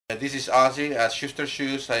This is Ozzy at Schuster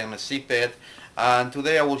Shoes. I am a Cped, and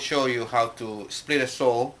today I will show you how to split a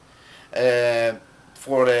sole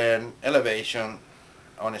for an elevation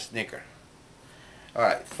on a sneaker.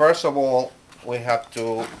 Alright, first of all we have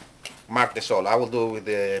to mark the sole. I will do it with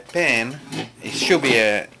the pen. It should be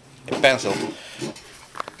a pencil,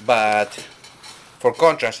 but for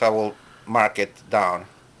contrast I will mark it down.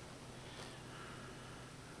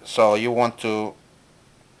 So you want to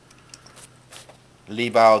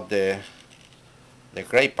leave out the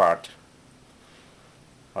gray part.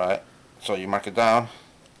 Right, so you mark it down.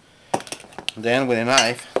 Then with a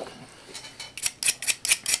knife,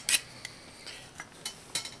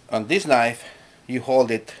 on this knife you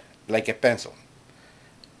hold it like a pencil.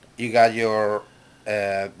 You got your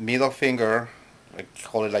middle finger,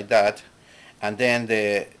 hold it like that, and then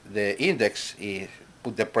the index is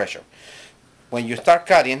put the pressure. When you start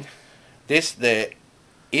cutting, the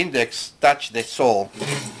index touch the sole,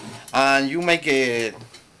 and you make a,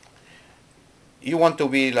 you want to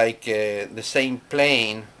be like the same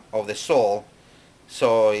plane of the sole,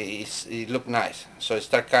 so it look nice. So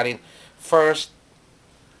start cutting first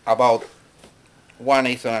about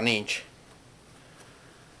 1/8 of an inch.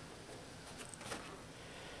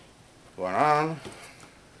 Going on.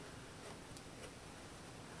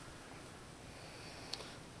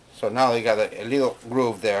 So now you got a little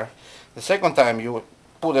groove there. The second time you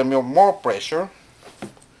put a more pressure,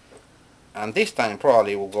 and this time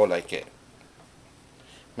probably will go like a,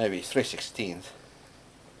 maybe 3/16.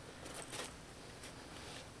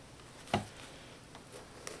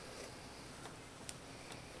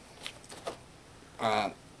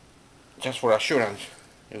 And just for assurance,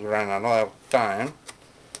 you run another time,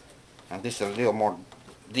 and this is a little more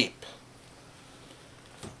deep.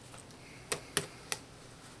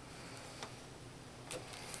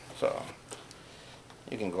 So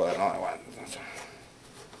you can go another one.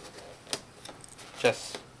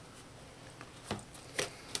 Just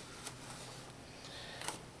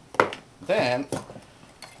then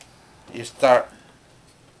you start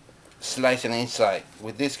slicing inside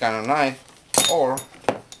with this kind of knife, or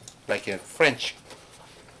like a French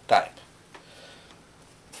type.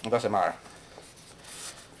 It doesn't matter.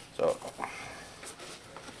 So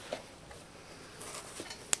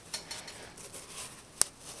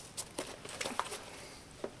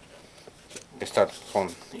you start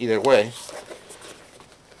from either way.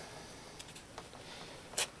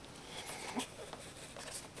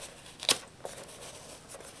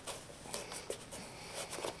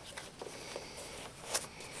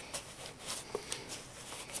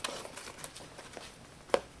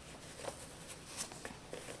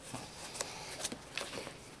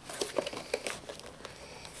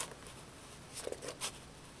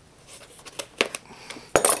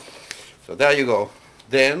 So there you go.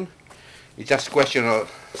 Then it's just a question of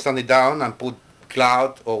sand it down and put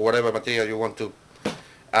cloud or whatever material you want to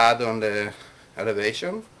add on the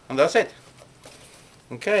elevation, and that's it.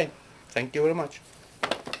 Okay, thank you very much.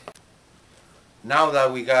 Now that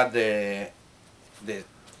we got the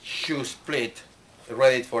shoe split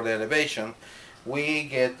ready for the elevation, we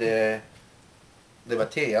get the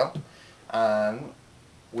material and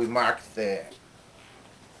we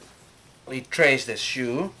trace the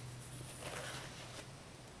shoe.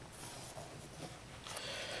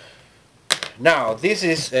 Now this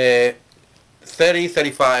is a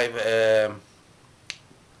 30-35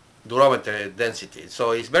 durometer density,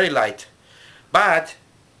 so it's very light, but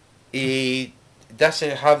it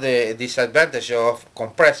doesn't have the disadvantage of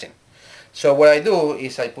compressing. So what I do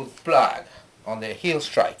is I put plug on the heel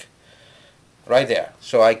strike right there.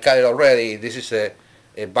 So I cut it already. This is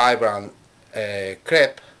a vibrant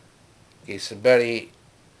crepe. It's very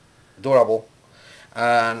durable,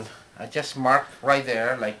 and I just mark right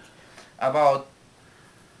there, like about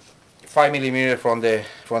 5 millimeters from the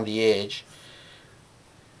edge,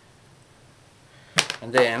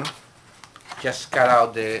 and then just cut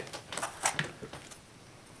out the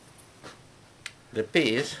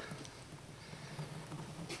piece.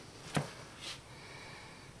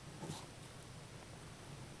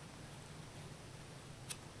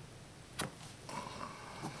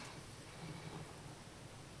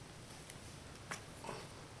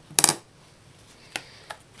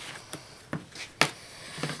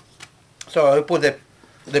 So I put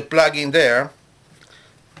the plug in there.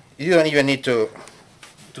 You don't even need to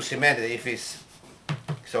cement it if it's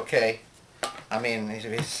okay. I mean, if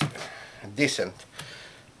it's decent.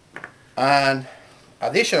 And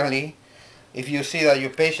additionally, if you see that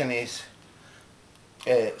your patient is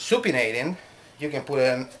supinating, you can put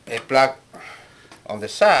in a plug on the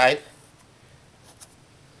side,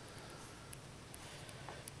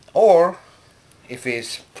 or if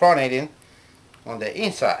it's pronating on the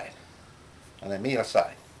inside, on the middle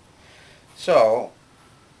side. So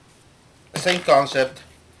same concept.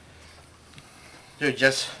 You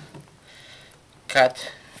just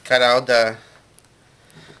cut out the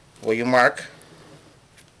where you mark.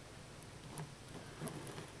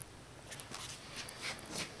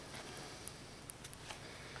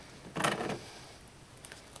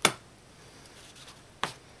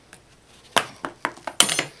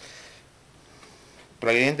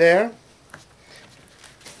 Plug it in there.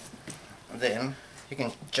 Then you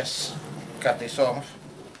can just cut this off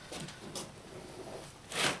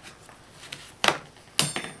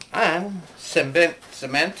and cement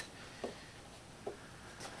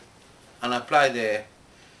and apply the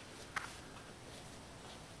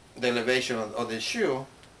elevation of the shoe,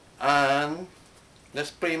 and that's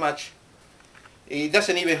pretty much it.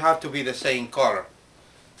 Doesn't even have to be the same color,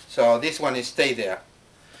 so this one is stay there,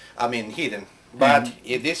 I mean hidden, but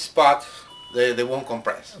in this spot they won't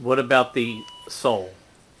compress. What about the sole?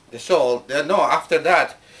 The sole, no, after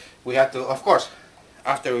that we have to, of course,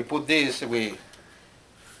 after we put this we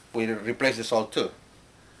replace the sole too.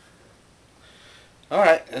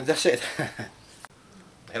 Alright, and that's it.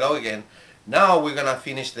 Hello again. Now we're gonna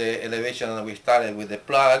finish the elevation that we started with the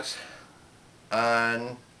plugs,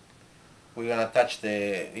 and we're gonna attach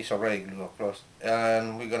the, it's already glued close,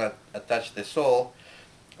 and we're gonna attach the sole.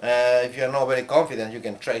 If you're not very confident, you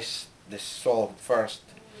can trace the sole first,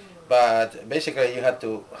 but basically you have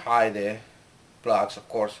to hide the plugs, of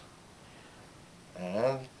course,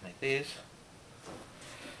 and like this,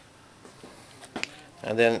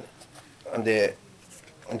 and then on the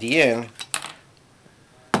end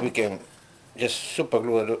we can just super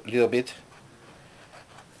glue a little bit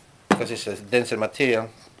because it's a denser material.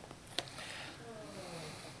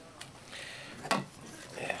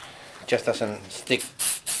 Yeah, just doesn't stick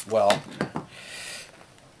well.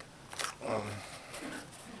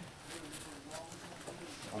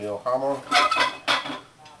 Little hammer.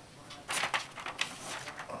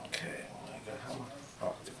 Okay, I got a hammer.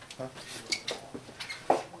 Oh, huh?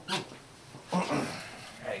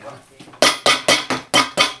 There you go.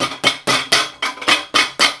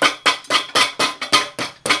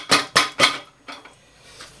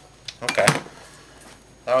 Okay.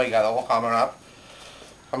 Now we got all hammer up,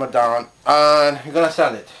 hammer down, and you're gonna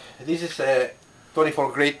sand it. This is a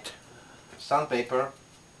 24 grit sandpaper,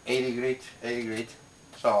 80 grit.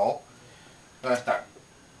 So I'm gonna start.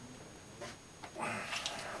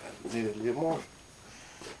 Need a little bit more.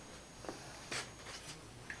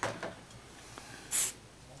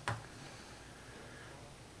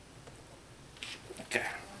 Okay.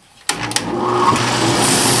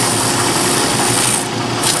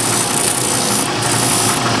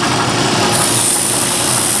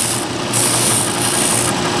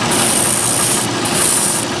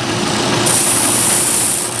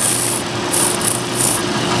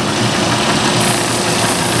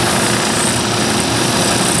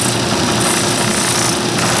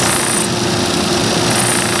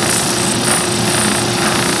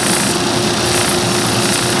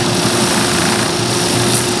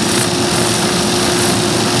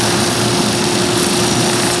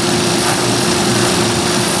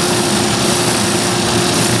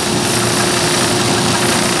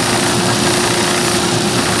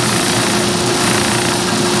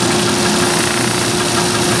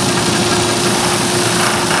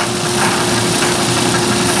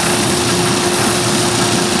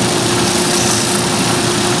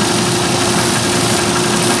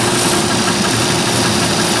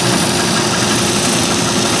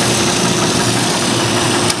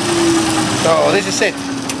 So this is it.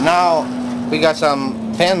 Now we got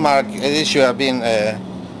some pen mark. This should have been a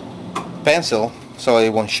pencil, so it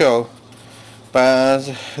won't show. But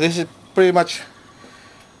this is pretty much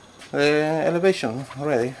the elevation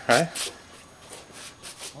already, right?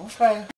 Okay.